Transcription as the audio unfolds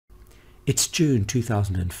It's June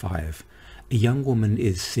 2005. A young woman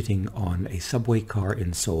is sitting on a subway car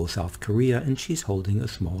in Seoul, South Korea, and she's holding a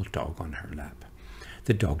small dog on her lap.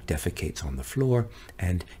 The dog defecates on the floor,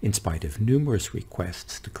 and in spite of numerous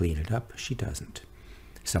requests to clean it up, she doesn't.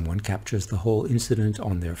 Someone captures the whole incident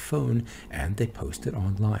on their phone, and they post it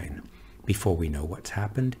online. Before we know what's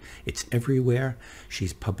happened, it's everywhere,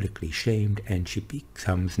 she's publicly shamed, and she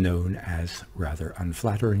becomes known as, rather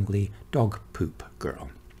unflatteringly, Dog Poop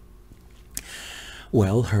Girl.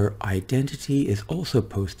 Well, her identity is also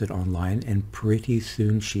posted online, and pretty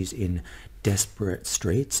soon she's in desperate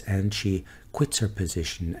straits and she quits her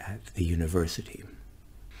position at the university.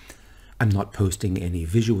 I'm not posting any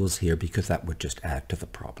visuals here because that would just add to the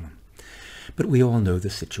problem. But we all know the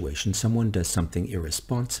situation. Someone does something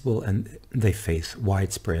irresponsible and they face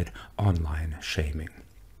widespread online shaming.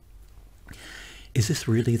 Is this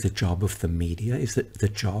really the job of the media? Is it the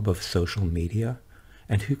job of social media?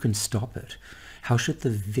 And who can stop it? How should the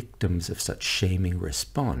victims of such shaming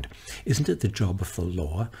respond? Isn't it the job of the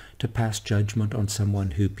law to pass judgment on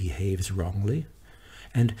someone who behaves wrongly?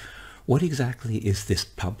 And what exactly is this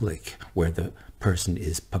public where the person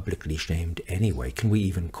is publicly shamed anyway? Can we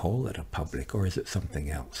even call it a public, or is it something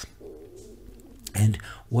else? And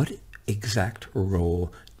what exact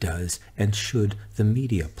role does and should the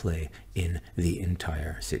media play in the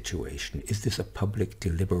entire situation? Is this a public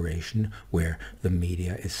deliberation where the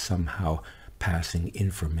media is somehow passing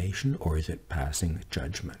information, or is it passing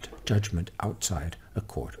judgment? Judgment outside a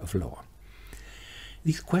court of law.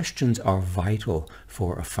 These questions are vital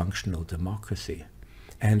for a functional democracy,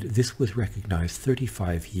 and this was recognized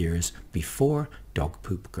 35 years before Dog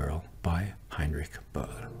Poop Girl by Heinrich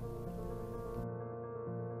Böll.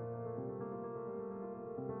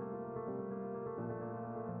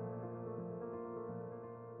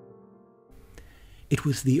 It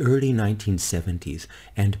was the early 1970s,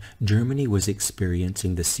 and Germany was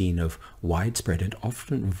experiencing the scene of widespread and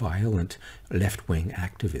often violent left-wing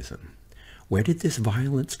activism. Where did this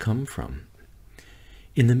violence come from?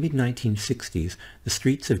 In the mid-1960s, the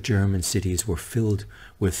streets of German cities were filled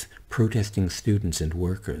with protesting students and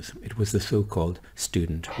workers. It was the so-called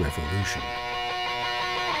Student Revolution.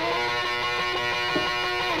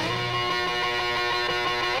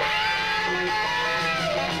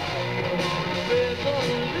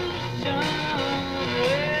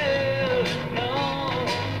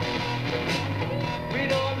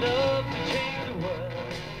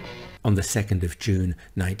 On the 2nd of June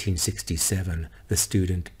 1967, the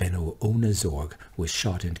student Benno Ohnesorg was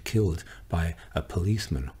shot and killed by a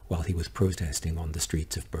policeman while he was protesting on the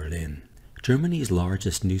streets of Berlin. Germany's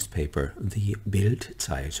largest newspaper, the Bild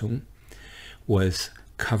Zeitung, was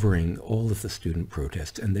covering all of the student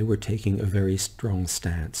protests, and they were taking a very strong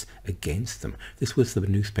stance against them. This was the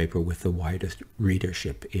newspaper with the widest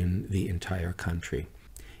readership in the entire country.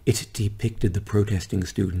 It depicted the protesting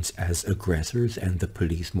students as aggressors and the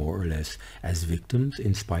police more or less as victims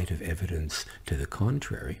in spite of evidence to the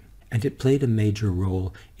contrary. And it played a major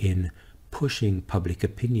role in pushing public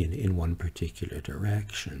opinion in one particular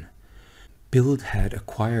direction. Bild had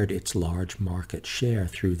acquired its large market share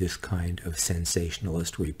through this kind of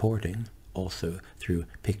sensationalist reporting, also through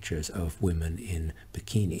pictures of women in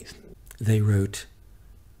bikinis. They wrote,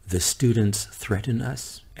 "The students threaten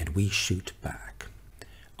us and we shoot back."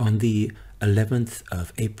 On the 11th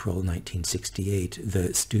of April 1968,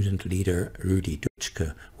 the student leader Rudi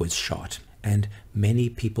Dutschke was shot, and many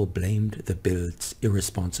people blamed the Bild's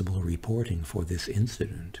irresponsible reporting for this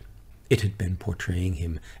incident. It had been portraying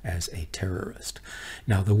him as a terrorist.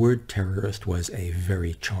 Now, the word terrorist was a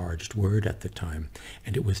very charged word at the time,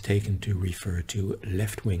 and it was taken to refer to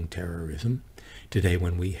left-wing terrorism. Today,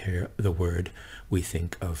 when we hear the word, we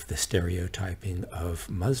think of the stereotyping of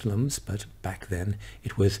Muslims, but back then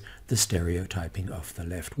it was the stereotyping of the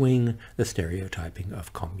left wing, the stereotyping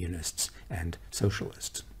of communists and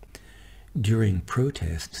socialists. During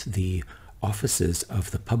protests, the offices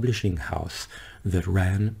of the publishing house that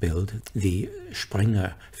ran Bild, the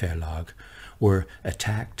Springer Verlag, were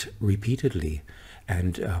attacked repeatedly,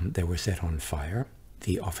 and they were set on fire.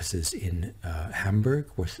 The offices in Hamburg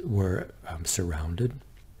were surrounded,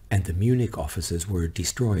 and the Munich offices were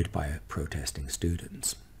destroyed by protesting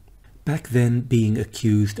students. Back then, being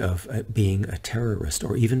accused of being a terrorist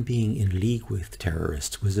or even being in league with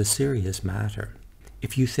terrorists was a serious matter.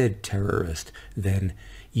 If you said terrorist, then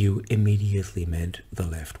you immediately meant the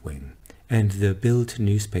left wing. And the Bild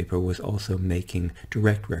newspaper was also making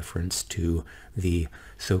direct reference to the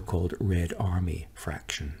so-called Red Army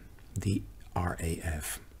fraction, the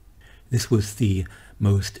RAF. This was the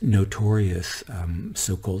most notorious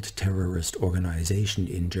so-called terrorist organization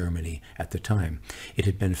in Germany at the time. It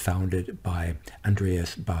had been founded by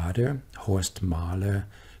Andreas Baader, Horst Mahler,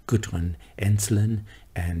 Gudrun Ensslin,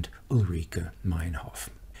 and Ulrike Meinhof.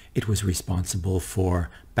 It was responsible for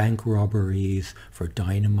bank robberies, for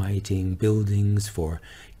dynamiting buildings, for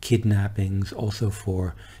kidnappings, also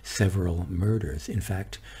for several murders. In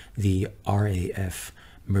fact, the RAF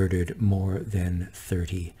murdered more than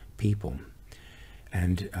 30 people.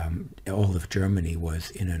 And all of Germany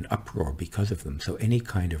was in an uproar because of them. So any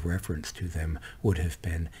kind of reference to them would have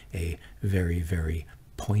been a very, very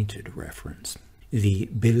pointed reference. The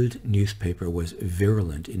Bild newspaper was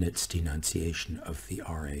virulent in its denunciation of the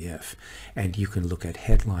RAF. And you can look at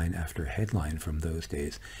headline after headline from those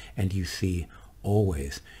days, and you see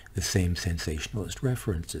always the same sensationalist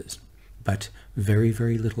references, but very,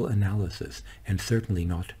 very little analysis, and certainly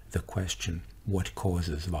not the question, what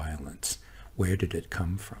causes violence? Where did it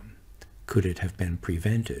come from? Could it have been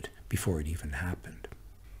prevented before it even happened?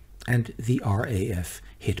 And the RAF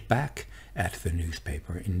hit back at the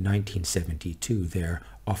newspaper. In 1972, their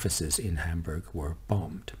offices in Hamburg were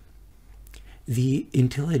bombed. The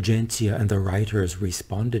intelligentsia and the writers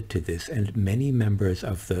responded to this, and many members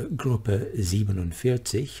of the Gruppe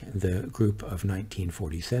 47, the group of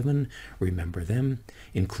 1947, remember them,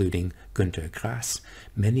 including Günter Grass.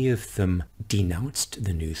 Many of them denounced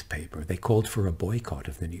the newspaper. They called for a boycott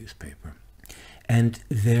of the newspaper. And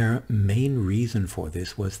their main reason for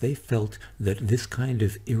this was they felt that this kind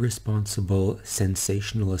of irresponsible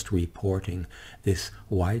sensationalist reporting, this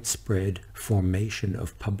widespread formation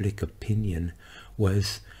of public opinion,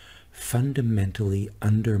 was fundamentally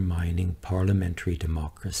undermining parliamentary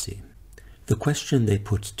democracy. The question they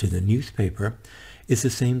put to the newspaper is the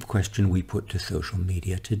same question we put to social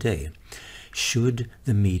media today. Should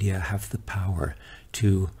the media have the power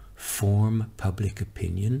to form public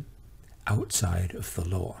opinion outside of the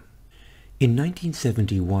law? In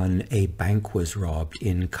 1971, a bank was robbed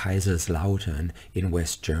in Kaiserslautern in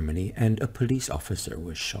West Germany, and a police officer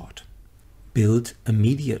was shot. Bild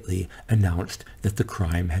immediately announced that the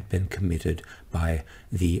crime had been committed by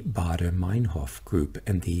the Baader-Meinhof group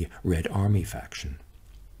and the Red Army faction,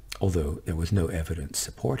 although there was no evidence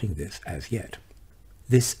supporting this as yet.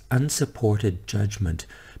 This unsupported judgment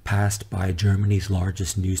passed by Germany's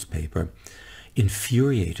largest newspaper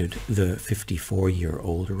infuriated the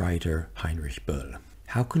 54-year-old writer Heinrich Böll.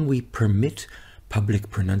 How can we permit public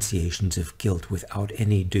pronunciations of guilt without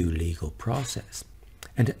any due legal process?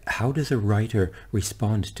 And how does a writer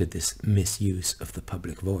respond to this misuse of the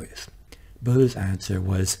public voice? Böll's answer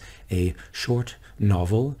was a short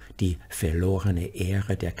novel, Die verlorene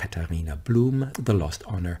Ehre der Katharina Blum, The Lost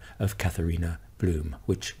Honor of Katharina Blum,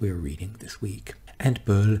 which we're reading this week. And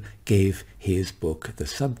Böll gave his book the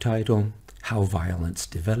subtitle, How Violence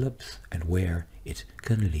Develops and Where It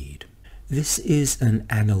Can Lead. This is an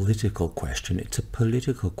analytical question, it's a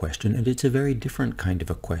political question, and it's a very different kind of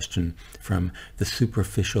a question from the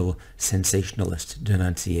superficial sensationalist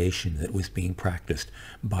denunciation that was being practiced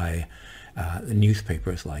by the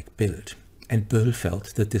newspapers like Bild. And Böll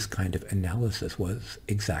felt that this kind of analysis was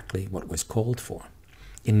exactly what was called for.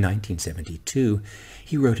 In 1972,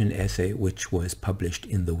 he wrote an essay which was published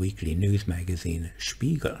in the weekly news magazine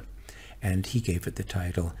Spiegel, and he gave it the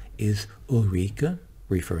title, Is Ulrike,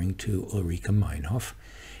 referring to Ulrike Meinhof,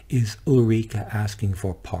 is Ulrike asking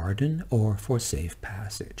for pardon or for safe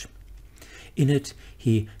passage? In it,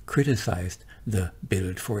 he criticized the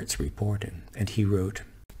Bild for its reporting, and he wrote,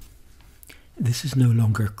 This is no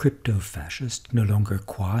longer crypto-fascist, no longer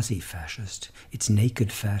quasi-fascist, it's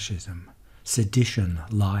naked fascism, sedition,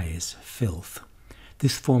 lies, filth.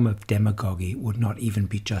 This form of demagogy would not even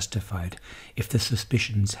be justified if the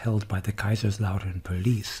suspicions held by the Kaiserslautern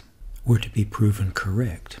police were to be proven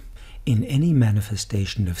correct. In any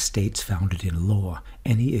manifestation of states founded in law,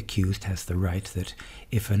 any accused has the right that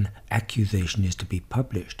if an accusation is to be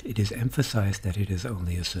published, it is emphasized that it is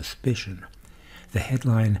only a suspicion. The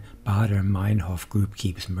headline, Baader-Meinhof group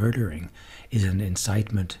keeps murdering, is an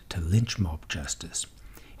incitement to lynch mob justice.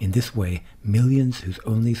 In this way, millions whose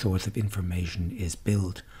only source of information is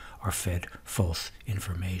Bild are fed false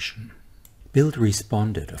information. Bild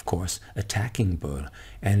responded, of course, attacking Böll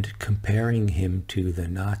and comparing him to the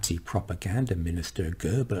Nazi propaganda minister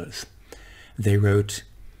Goebbels. They wrote,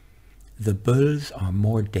 The Bölls are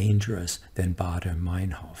more dangerous than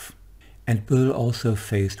Baader-Meinhof. And Böll also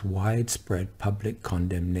faced widespread public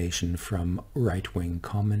condemnation from right-wing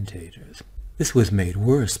commentators. This was made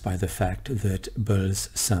worse by the fact that Böll's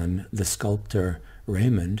son, the sculptor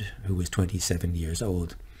Raymond, who was 27 years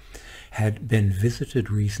old, had been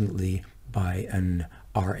visited recently by an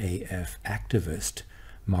RAF activist,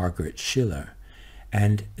 Margaret Schiller,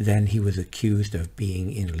 and then he was accused of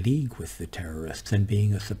being in league with the terrorists and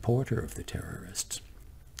being a supporter of the terrorists.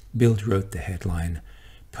 Bild wrote the headline,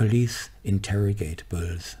 "Police Interrogate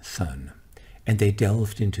Böll's Son." And they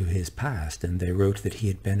delved into his past, and they wrote that he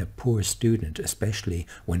had been a poor student, especially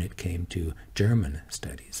when it came to German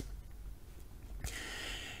studies.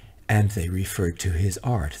 And they referred to his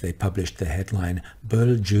art. They published the headline,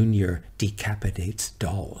 "Böll Jr. Decapitates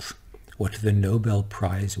Dolls, What the Nobel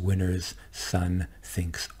Prize Winner's Son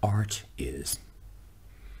Thinks Art Is."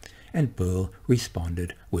 And Böll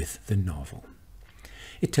responded with the novel.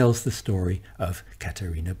 It tells the story of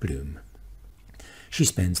Katharina Blum. She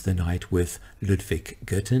spends the night with Ludwig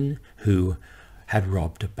Götten, who had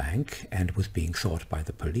robbed a bank and was being sought by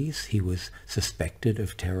the police. He was suspected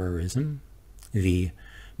of terrorism. The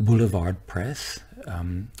Boulevard Press,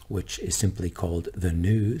 which is simply called The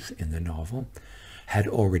News in the novel, had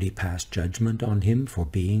already passed judgment on him for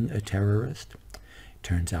being a terrorist.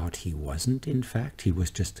 Turns out he wasn't, in fact. He was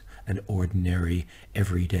just an ordinary,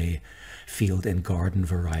 everyday field and garden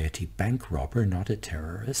variety bank robber, not a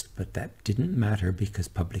terrorist, but that didn't matter because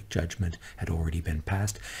public judgment had already been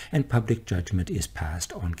passed, and public judgment is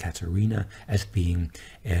passed on Katharina as being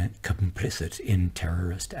complicit in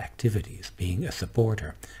terrorist activities, being a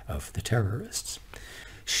supporter of the terrorists.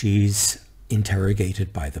 She's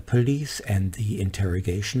interrogated by the police, and the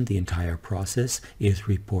interrogation, the entire process, is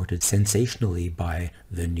reported sensationally by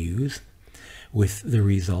the news, with the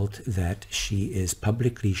result that she is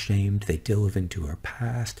publicly shamed. They delve into her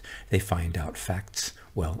past, they find out facts,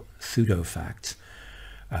 well, pseudo-facts,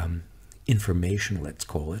 information, let's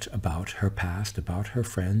call it, about her past, about her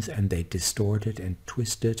friends, and they distort it and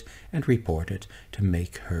twist it and report it to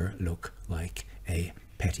make her look like a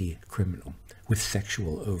petty criminal with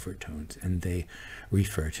sexual overtones, and they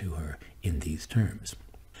refer to her in these terms.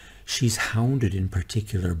 She's hounded in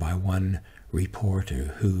particular by one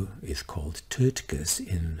reporter who is called Tötges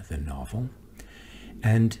in the novel,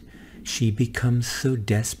 and she becomes so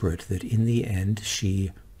desperate that in the end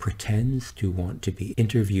she pretends to want to be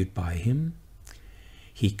interviewed by him.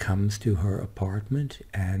 He comes to her apartment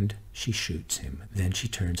and she shoots him. Then she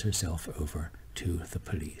turns herself over to the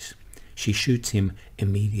police. She shoots him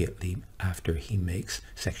immediately after he makes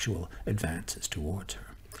sexual advances towards her.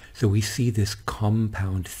 So we see this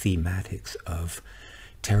compound thematics of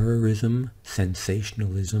terrorism,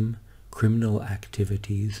 sensationalism, criminal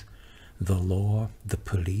activities, the law, the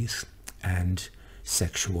police, and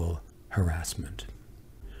sexual harassment.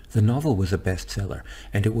 The novel was a bestseller,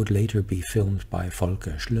 and it would later be filmed by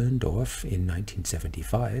Volker Schlöndorff in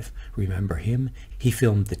 1975. Remember him? He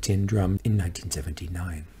filmed The Tin Drum in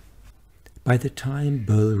 1979. By the time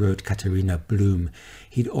Böll wrote Katharina Blum,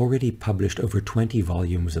 he'd already published over 20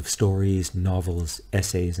 volumes of stories, novels,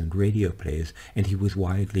 essays, and radio plays, and he was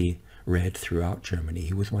widely read throughout Germany.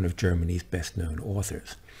 He was one of Germany's best-known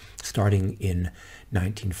authors. Starting in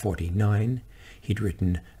 1949, he'd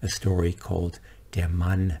written a story called Der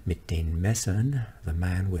Mann mit den Messern, The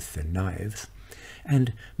Man with the Knives,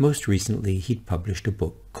 and most recently he'd published a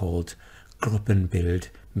book called Gruppenbild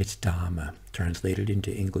mit Dame, translated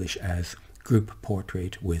into English as Group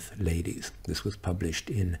Portrait with Ladies. This was published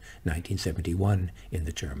in 1971 in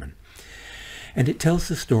the German. And it tells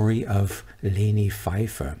the story of Leni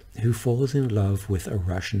Pfeiffer, who falls in love with a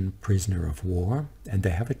Russian prisoner of war, and they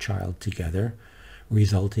have a child together,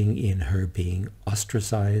 resulting in her being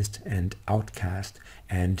ostracized and outcast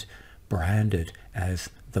and branded as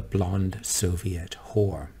the blonde Soviet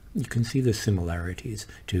whore. You can see the similarities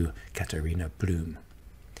to Katharina Blum.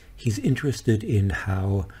 He's interested in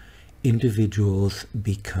how individuals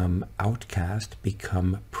become outcast,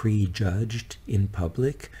 become prejudged in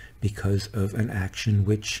public because of an action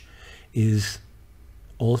which is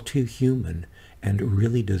all too human and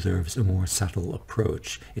really deserves a more subtle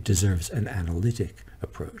approach. It deserves an analytic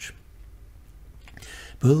approach.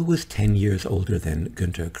 Böll was 10 years older than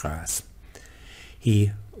Günter Grass.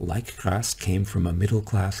 He, like Grass, came from a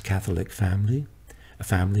middle-class Catholic family, a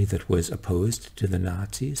family that was opposed to the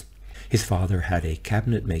Nazis. His father had a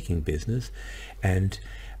cabinet-making business, and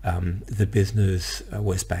the business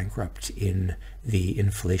was bankrupt in the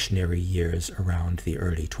inflationary years around the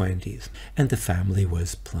early 20s, and the family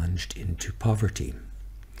was plunged into poverty.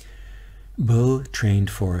 Böll trained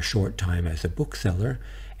for a short time as a bookseller,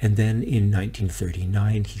 and then in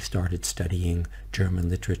 1939 he started studying German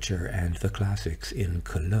literature and the classics in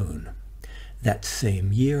Cologne. That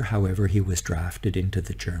same year, however, he was drafted into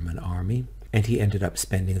the German army, and he ended up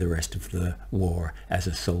spending the rest of the war as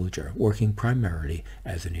a soldier, working primarily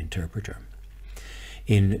as an interpreter.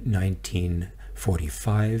 In 1940,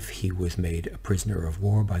 1945, he was made a prisoner of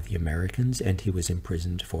war by the Americans, and he was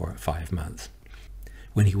imprisoned for 5 months.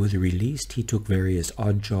 When he was released, he took various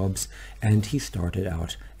odd jobs, and he started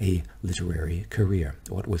out a literary career,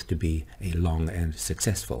 what was to be a long and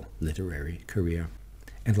successful literary career.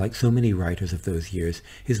 And like so many writers of those years,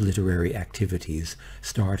 his literary activities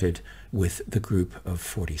started with the group of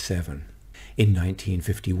 47. In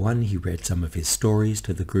 1951, he read some of his stories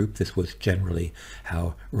to the group. This was generally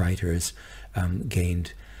how writers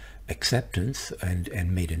gained acceptance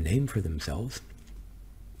and made a name for themselves.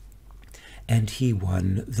 And he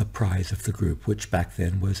won the prize of the group, which back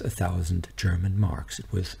then was 1,000 German marks.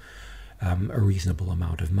 It was a reasonable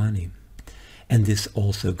amount of money. And this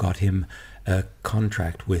also got him a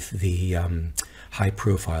contract with the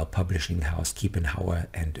high-profile publishing house Kiepenheuer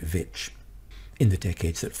and Witsch. In the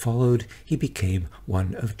decades that followed, he became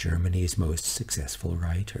one of Germany's most successful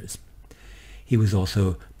writers. He was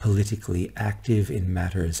also politically active in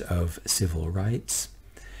matters of civil rights.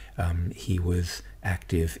 He was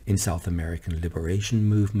active in South American liberation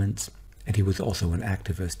movements, and he was also an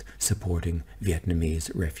activist supporting Vietnamese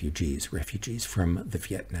refugees from the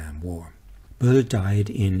Vietnam War. Böll died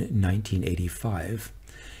in 1985,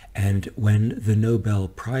 and when the Nobel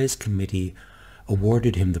Prize Committee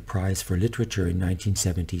awarded him the prize for literature in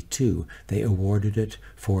 1972, they awarded it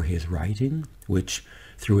for his writing, which,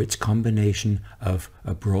 through its combination of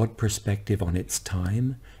a broad perspective on its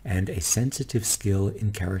time and a sensitive skill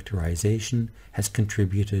in characterization, has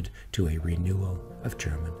contributed to a renewal of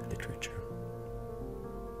German